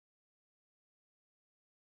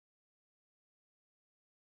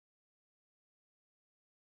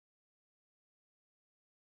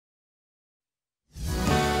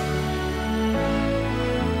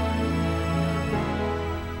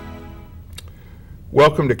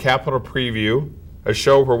Welcome to Capitol Preview, a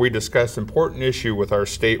show where we discuss important issue with our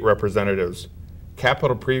state representatives.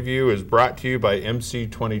 Capitol Preview is brought to you by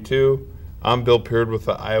MC22. I'm Bill Peard with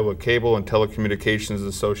the Iowa Cable and Telecommunications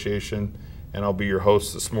Association, and I'll be your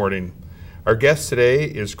host this morning. Our guest today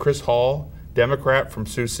is Chris Hall, Democrat from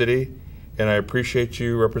Sioux City, and I appreciate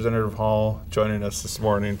you, Representative Hall, joining us this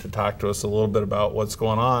morning to talk to us a little bit about what's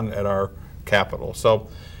going on at our Capitol. So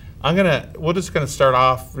we're just gonna start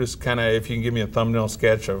off just kind of, if you can give me a thumbnail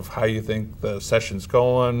sketch of how you think the session's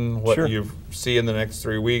going, what you see in the next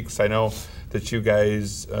 3 weeks. I know that you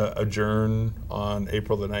guys adjourn on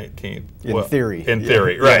April the 19th. In theory. In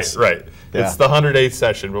theory, yeah. right, Yes. right. Yeah. It's the 108th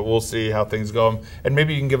session, but we'll see how things go. And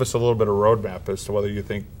maybe you can give us a little bit of roadmap as to whether you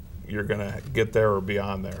think you're gonna get there or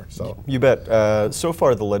beyond there. So you bet. So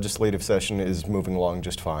far the legislative session is moving along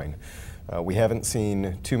just fine. We haven't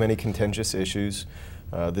seen too many contentious issues.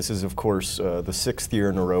 This is, of course, the 6th year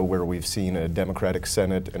in a row where we've seen a Democratic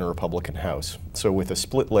Senate and a Republican House. So with a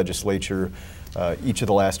split legislature, each of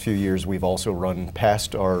the last few years we've also run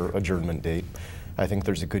past our adjournment date. I think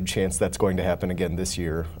there's a good chance that's going to happen again this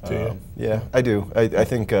year. Do you? Yeah, I do. I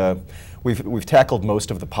think we've tackled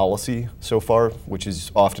most of the policy so far, which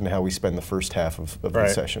is often how we spend the first half of the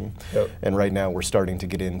session. Yep. And right now we're starting to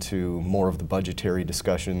get into more of the budgetary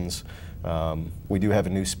discussions. We do have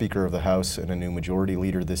a new Speaker of the House and a new Majority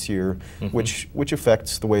Leader this year, which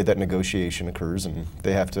affects the way that negotiation occurs, and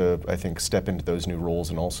they have to, I think, step into those new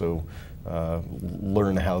roles and also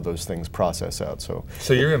learn how those things process out. So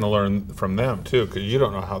you're going to learn from them too, because you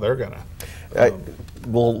don't know how they're going to.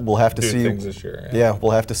 We'll have to see things this year. Yeah,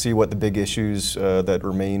 we'll have to see what the big issues that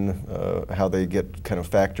remain, how they get kind of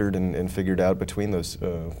factored and figured out between those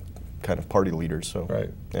kind of party leaders. So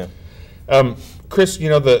right. Yeah. Chris, you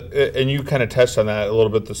know, and you kind of touched on that a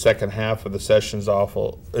little bit. The second half of the session is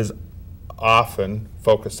often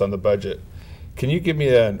focused on the budget. Can you give me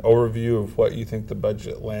an overview of what you think the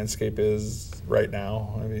budget landscape is right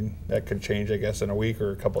now? I mean, that could change, I guess, in a week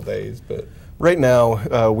or a couple days, but right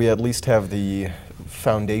now we at least have the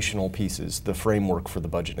foundational pieces, the framework for the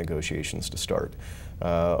budget negotiations to start.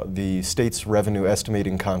 The state's revenue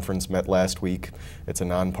estimating conference met last week. It's a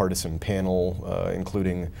nonpartisan panel,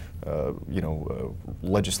 including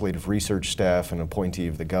legislative research staff, an appointee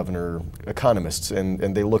of the governor, economists, and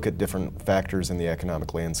they look at different factors in the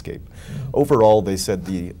economic landscape. Overall, they said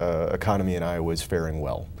the economy in Iowa is faring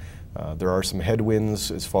well. There are some headwinds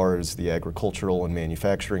as far as the agricultural and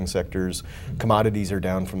manufacturing sectors. Commodities are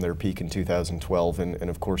down from their peak in 2012, and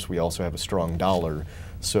of course we also have a strong dollar,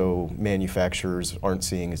 so manufacturers aren't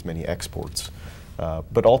seeing as many exports.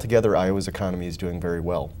 But altogether, Iowa's economy is doing very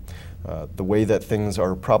well. The way that things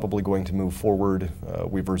are probably going to move forward,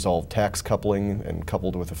 we've resolved tax coupling and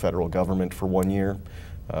coupled with the federal government for 1 year.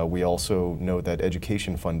 We also know that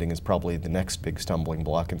education funding is probably the next big stumbling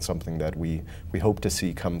block and something that we hope to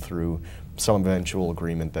see come through some eventual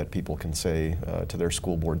agreement that people can say to their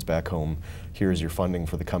school boards back home, here's your funding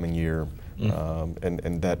for the coming year,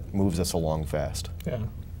 and that moves us along fast.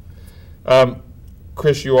 Yeah.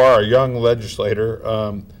 Chris, you are a young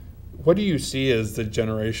legislator. What do you see as the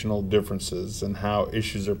generational differences in how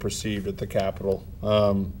issues are perceived at the Capitol,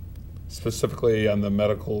 specifically on the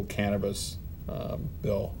medical cannabis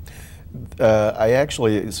bill? I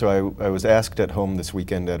was asked at home this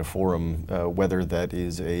weekend at a forum whether that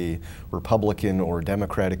is a Republican or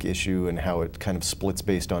Democratic issue and how it kind of splits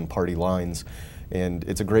based on party lines. And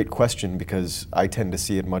it's a great question because I tend to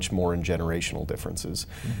see it much more in generational differences.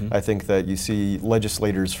 I think that you see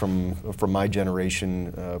legislators from my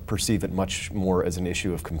generation perceive it much more as an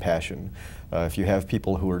issue of compassion. If you have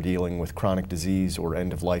people who are dealing with chronic disease or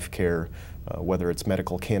end-of-life care, whether it's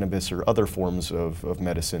medical cannabis or other forms of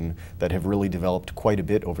medicine that have really developed quite a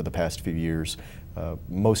bit over the past few years,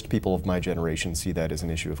 most people of my generation see that as an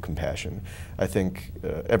issue of compassion. I think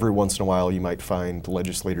every once in a while you might find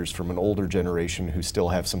legislators from an older generation who still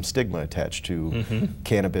have some stigma attached to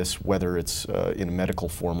cannabis, whether it's in a medical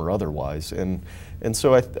form or otherwise. And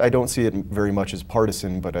so I don't see it very much as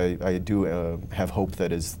partisan, but I do have hope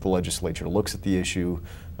that as the legislature looks at the issue,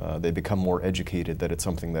 they become more educated that it's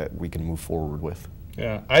something that we can move forward with.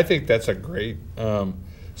 Yeah, I think that's a great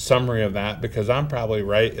summary of that, because I'm probably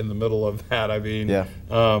right in the middle of that. I mean,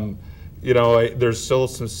 you know, there's still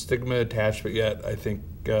some stigma attached, but yet I think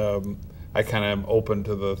I kind of am open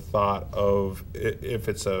to the thought of if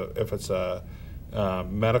it's a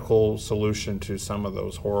medical solution to some of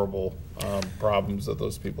those horrible problems that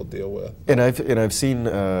those people deal with. And I've seen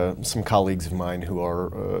some colleagues of mine who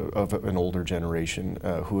are of an older generation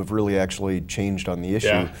who have really actually changed on the issue.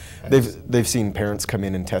 Yeah. They've seen parents come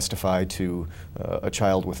in and testify to a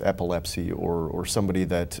child with epilepsy or somebody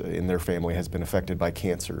that in their family has been affected by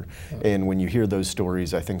cancer. And when you hear those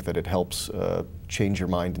stories, I think that it helps change your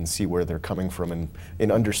mind and see where they're coming from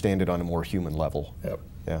and understand it on a more human level. Yep.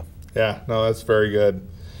 Yeah. Yeah, no, that's very good.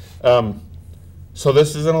 So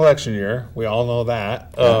this is an election year. We all know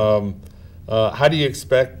that. How do you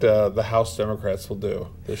expect the House Democrats will do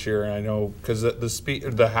this year? And I know because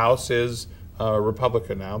the House is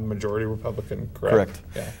Republican now, majority Republican, correct?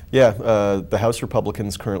 Correct. Yeah. The House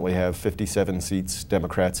Republicans currently have 57 seats.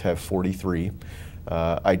 Democrats have 43.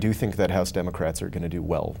 I do think that House Democrats are going to do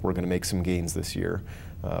well. We're going to make some gains this year.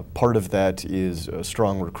 Part of that is a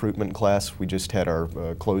strong recruitment class. We just had our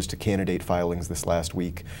close to candidate filings this last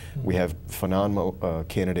week. We have phenomenal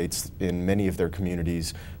candidates in many of their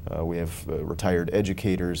communities. We have retired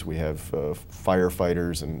educators, we have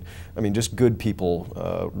firefighters, and I mean just good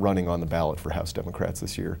people running on the ballot for House Democrats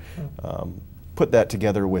this year. Put that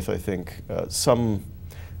together with, I think, some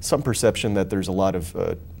perception that there's a lot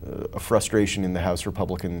of frustration in the House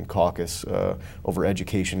Republican caucus over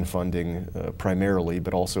education funding primarily,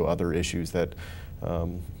 but also other issues that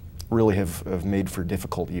really have made for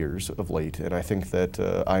difficult years of late. And I think that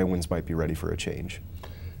Iowans might be ready for a change.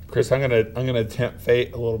 Chris, I'm gonna tempt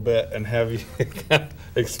fate a little bit and have you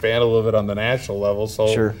expand a little bit on the national level. So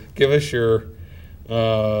sure. Give us your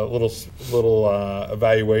little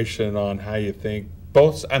evaluation on how you think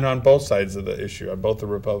on both sides of the issue, on both the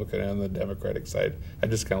Republican and the Democratic side. I'd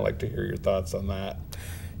just kind of like to hear your thoughts on that.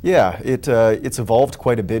 Yeah, it's evolved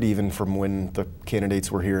quite a bit even from when the candidates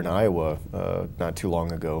were here in Iowa not too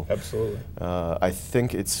long ago. Absolutely. I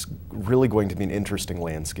think it's really going to be an interesting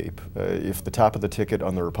landscape. If the top of the ticket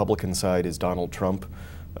on the Republican side is Donald Trump,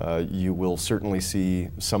 you will certainly see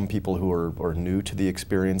some people who are new to the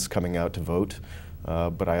experience coming out to vote.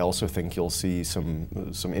 But I also think you'll see some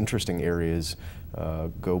interesting areas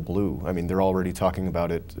go blue. I mean, they're already talking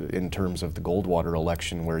about it in terms of the Goldwater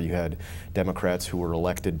election, where you had Democrats who were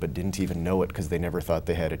elected but didn't even know it because they never thought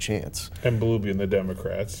they had a chance. And blue being the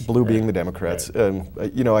Democrats. Blue being the Democrats.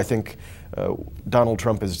 Right. You know, I think Donald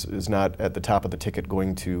Trump is not at the top of the ticket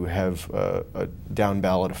going to have a down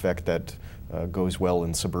ballot effect that goes well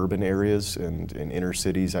in suburban areas and in inner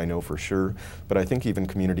cities, I know for sure. But I think even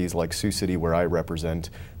communities like Sioux City, where I represent,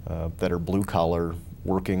 that are blue-collar,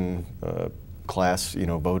 working class,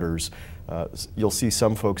 voters, you'll see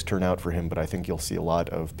some folks turn out for him, but I think you'll see a lot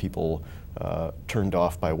of people turned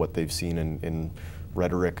off by what they've seen in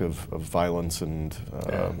rhetoric of violence and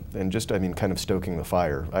just, I mean, kind of stoking the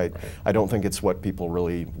fire. I don't think it's what people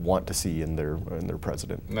really want to see in their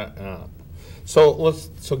president. No. So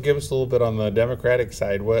give us a little bit on the Democratic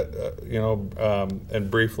side. What and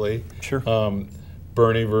briefly, sure.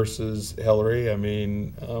 Bernie versus Hillary. I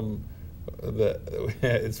mean,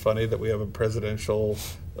 it's funny that we have a presidential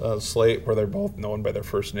slate where they're both known by their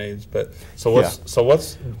first names. But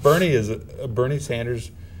what's Bernie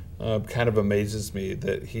Sanders? Kind of amazes me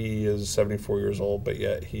that he is 74 years old, but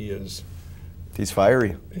yet he's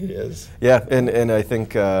fiery. He is. Yeah, and I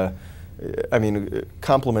think. I mean,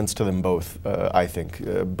 compliments to them both, I think.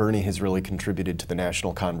 Bernie has really contributed to the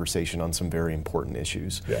national conversation on some very important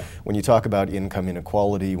issues. Yeah. When you talk about income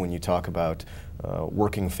inequality, when you talk about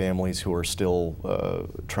working families who are still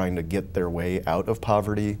trying to get their way out of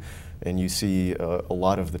poverty, and you see a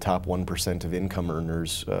lot of the top 1% of income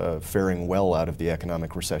earners faring well out of the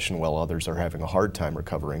economic recession while others are having a hard time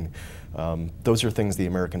recovering. Those are things the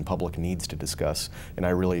American public needs to discuss, and I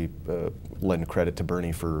really lend credit to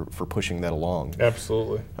Bernie for pushing that along.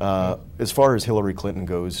 Absolutely. As far as Hillary Clinton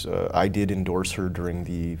goes, I did endorse her during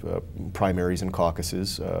the primaries and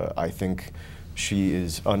caucuses. I think she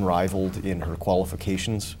is unrivaled in her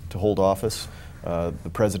qualifications to hold office. The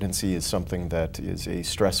presidency is something that is a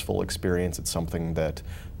stressful experience. It's something that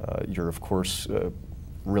you're, of course,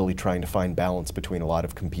 really trying to find balance between a lot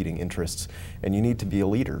of competing interests, and you need to be a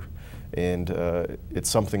leader. And it's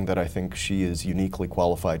something that I think she is uniquely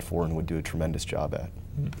qualified for and would do a tremendous job at.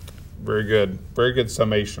 Very good. Very good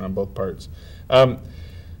summation on both parts.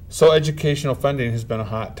 So educational funding has been a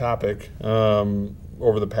hot topic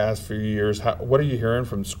over the past few years. What are you hearing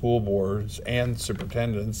from school boards and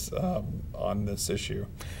superintendents on this issue?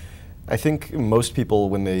 I think most people,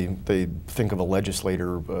 when they think of a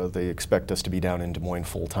legislator, they expect us to be down in Des Moines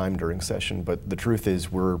full-time during session, but the truth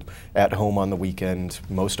is we're at home on the weekend.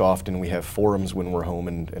 Most often we have forums when we're home,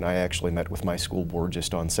 and I actually met with my school board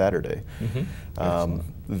just on Saturday. Mm-hmm.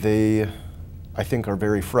 I think, are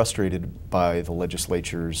very frustrated by the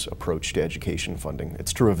legislature's approach to education funding.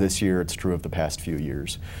 It's true of this year, it's true of the past few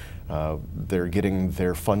years. They're getting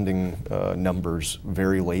their funding numbers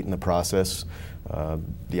very late in the process.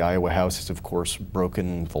 The Iowa House has, of course,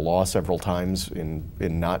 broken the law several times in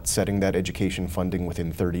not setting that education funding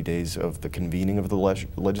within 30 days of the convening of the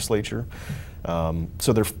legislature.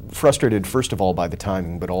 So they're frustrated, first of all, by the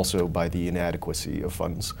timing, but also by the inadequacy of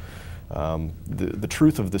funds. The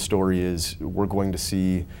truth of the story is we're going to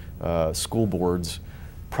see school boards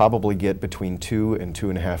probably get between 2 and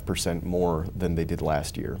 2.5% more than they did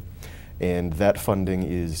last year. And that funding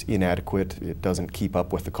is inadequate. It doesn't keep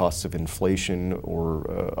up with the costs of inflation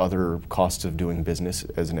or other costs of doing business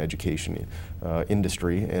as an education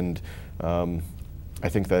industry. And I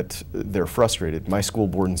think that they're frustrated. My school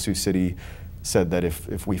board in Sioux City said that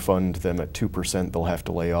if we fund them at 2%, they'll have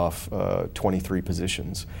to lay off 23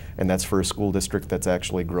 positions. And that's for a school district that's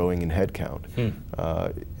actually growing in headcount.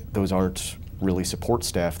 Those aren't really support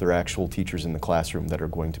staff, they're actual teachers in the classroom that are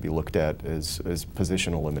going to be looked at as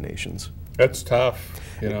position eliminations. That's tough,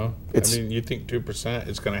 you know. I mean, you think 2%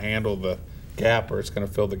 is going to handle the gap, or it's going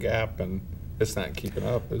to fill the gap, and it's not keeping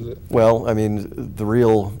up, is it? Well, I mean, the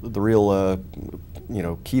real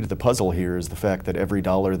key to the puzzle here is the fact that every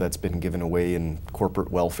dollar that's been given away in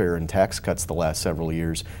corporate welfare and tax cuts the last several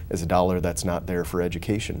years is a dollar that's not there for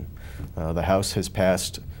education. The House has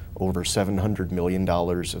passed over $700 million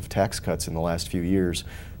of tax cuts in the last few years.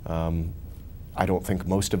 I don't think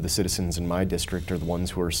most of the citizens in my district are the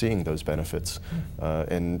ones who are seeing those benefits.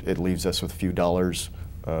 And it leaves us with a few dollars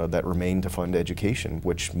that remain to fund education,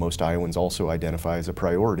 which most Iowans also identify as a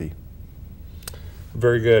priority.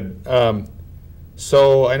 Very good.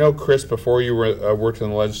 So I know, Chris, before you were, worked in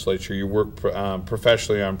the legislature, you worked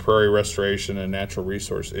professionally on prairie restoration and natural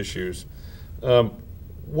resource issues.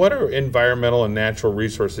 What are environmental and natural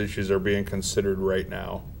resource issues are being considered right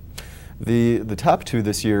now? The top two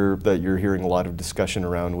this year that you're hearing a lot of discussion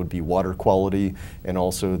around would be water quality and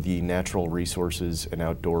also the Natural Resources and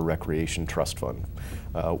Outdoor Recreation Trust Fund.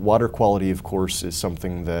 Water quality, of course, is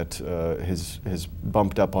something that has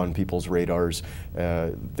bumped up on people's radars.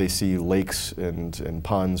 They see lakes and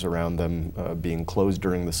ponds around them being closed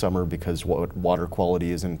during the summer because water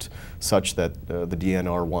quality isn't such that the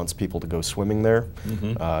DNR wants people to go swimming there.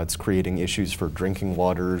 It's creating issues for drinking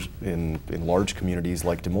water in large communities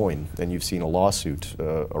like Des Moines, and you've seen a lawsuit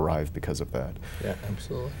arrive because of that. Yeah,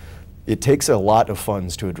 absolutely. It takes a lot of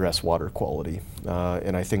funds to address water quality,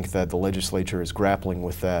 and I think that the legislature is grappling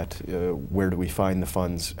with that. Where do we find the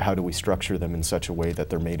funds? How do we structure them in such a way that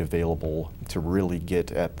they're made available to really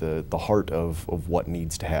get at the heart of what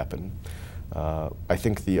needs to happen? I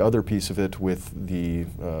think the other piece of it with the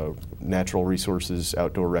Natural Resources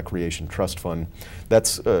Outdoor Recreation Trust Fund,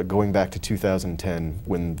 that's going back to 2010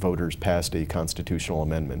 when voters passed a constitutional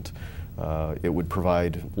amendment. It would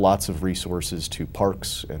provide lots of resources to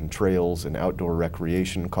parks and trails and outdoor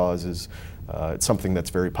recreation causes. It's something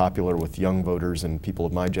that's very popular with young voters and people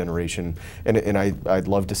of my generation, and I'd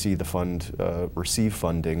love to see the fund receive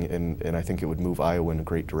funding, and I think it would move Iowa in a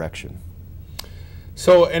great direction.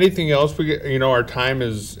 So anything else? Our time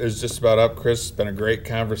is just about up. Chris, it's been a great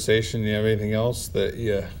conversation. Do you have anything else that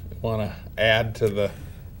you want to add to the...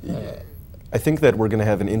 I think that we're going to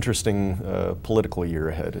have an interesting political year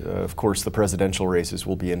ahead. Of course, the presidential races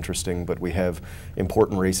will be interesting, but we have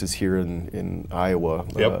important races here in Iowa.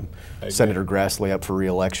 Yep. Senator Grassley up for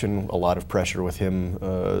re-election, a lot of pressure with him,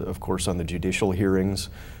 of course, on the judicial hearings.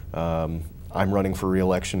 I'm running for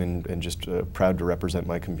re-election and just proud to represent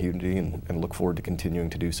my community and look forward to continuing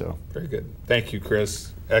to do so. Very good. Thank you,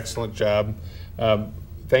 Chris. Excellent job.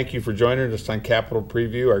 Thank you for joining us on Capitol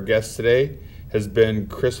Preview. Our guest today has been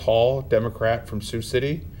Chris Hall, Democrat from Sioux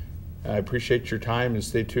City. I appreciate your time and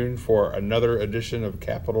stay tuned for another edition of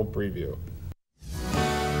Capitol Preview.